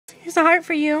Here's a heart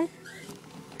for you.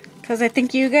 Because I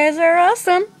think you guys are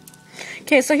awesome.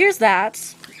 Okay, so here's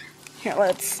that. Here,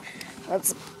 let's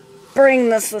bring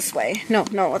this way. No,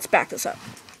 let's back this up.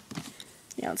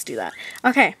 Yeah, let's do that.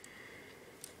 Okay.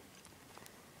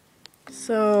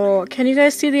 So, can you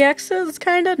guys see the X's,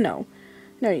 kinda? No.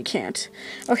 No, you can't.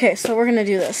 Okay, so we're gonna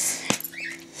do this.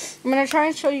 I'm gonna try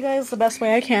and show you guys the best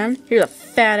way I can. Here's a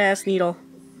fat-ass needle.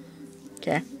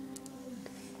 Okay.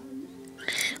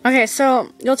 Okay,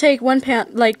 so you'll take one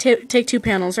take two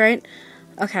panels, right?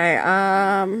 Okay,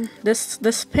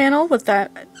 this panel with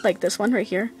that, like this one right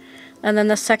here. And then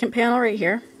the second panel right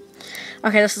here.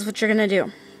 Okay, this is what you're gonna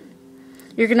do.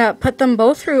 You're gonna put them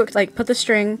both through, like put the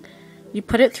string, you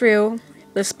put it through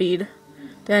this bead,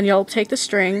 then you'll take the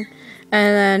string,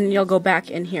 and then you'll go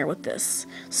back in here with this.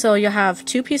 So you'll have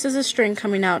two pieces of string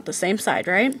coming out the same side,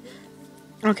 right?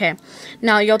 Okay,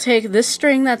 now you'll take this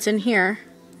string that's in here,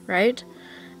 right?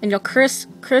 And you'll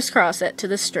crisscross it to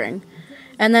this string.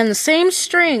 And then the same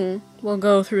string will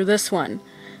go through this one.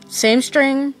 Same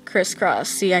string, crisscross.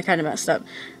 See, I kind of messed up.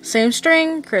 Same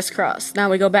string, crisscross.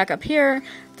 Now we go back up here.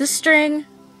 This string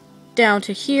down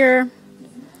to here.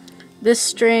 This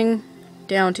string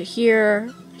down to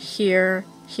here, here,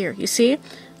 here. You see?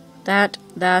 That.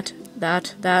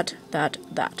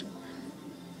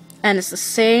 And it's the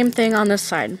same thing on this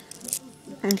side.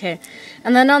 Okay.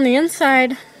 And then on the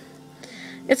inside,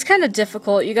 it's kind of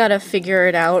difficult. You gotta figure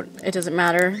it out. It doesn't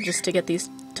matter. Just to get these...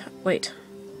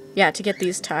 to get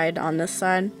these tied on this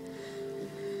side.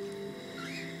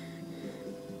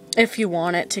 If you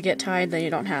want it to get tied, then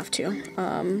you don't have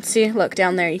to. See, look,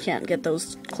 down there you can't get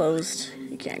those closed.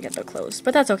 You can't get those closed.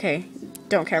 But that's okay.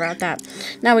 Don't care about that.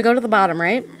 Now we go to the bottom,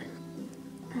 right?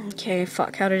 Okay,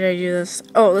 fuck, how did I do this?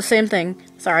 Oh, the same thing.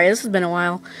 Sorry, this has been a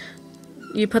while.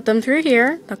 You put them through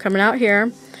here. They're coming out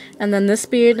here. And then this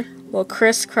bead will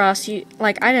crisscross you.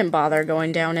 Like, I didn't bother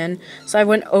going down in. So I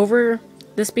went over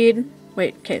this bead.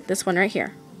 Wait, okay, this one right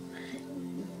here.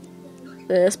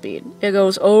 This bead. It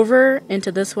goes over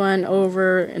into this one,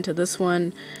 over into this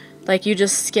one. Like, you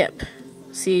just skip.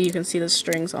 See, you can see the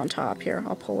strings on top here.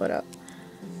 I'll pull it up.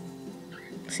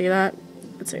 See that?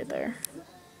 It's right there.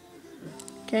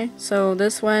 Okay, so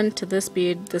this one to this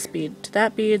bead to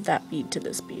that bead to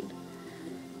this bead.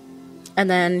 And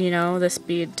then, you know, this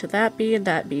bead to that bead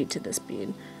to this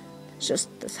bead. It's just,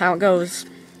 that's how it goes.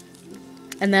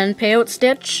 And then peyote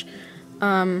stitch.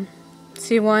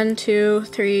 See, 1, 2,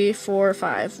 3, 4,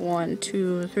 5. 1,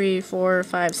 2, 3, 4,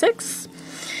 5, 6.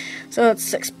 So it's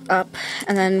 6 up.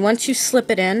 And then once you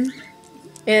slip it in,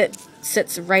 it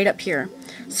sits right up here.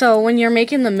 So when you're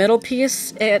making the middle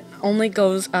piece, it only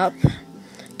goes up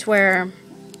to where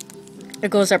it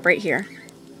goes up right here.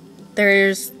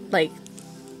 There's, like,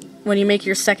 when you make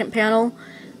your second panel,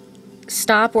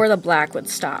 stop where the black would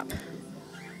stop.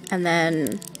 And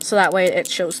then, so that way it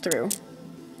shows through.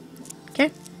 Okay?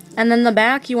 And then the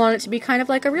back, you want it to be kind of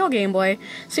like a real Game Boy.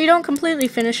 So you don't completely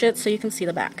finish it so you can see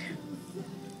the back.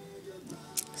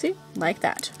 See? Like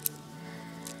that.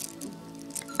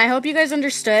 I hope you guys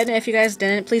understood. If you guys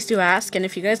didn't, please do ask. And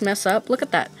if you guys mess up, look at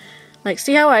that. Like,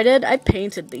 see how I did? I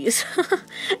painted these.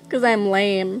 Because I'm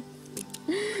lame.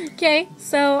 Okay,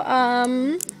 so,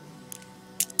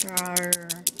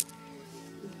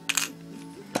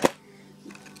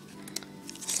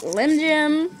 Slim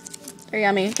Jim. They're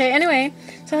yummy. Okay, anyway,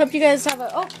 so I hope you guys have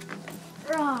a...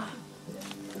 I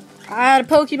had a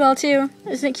Pokeball too.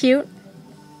 Isn't it cute?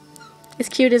 It's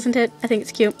cute, isn't it? I think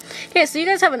it's cute. Okay, so you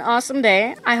guys have an awesome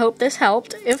day. I hope this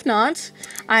helped. If not,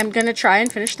 I'm gonna try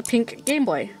and finish the pink Game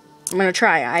Boy. I'm gonna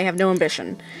try. I have no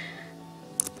ambition.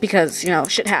 Because, you know,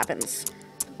 shit happens.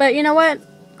 But you know what?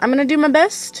 I'm gonna do my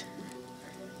best.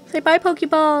 Say bye,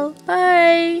 Pokeball.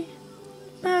 Bye.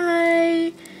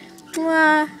 Bye.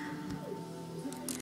 Mwah.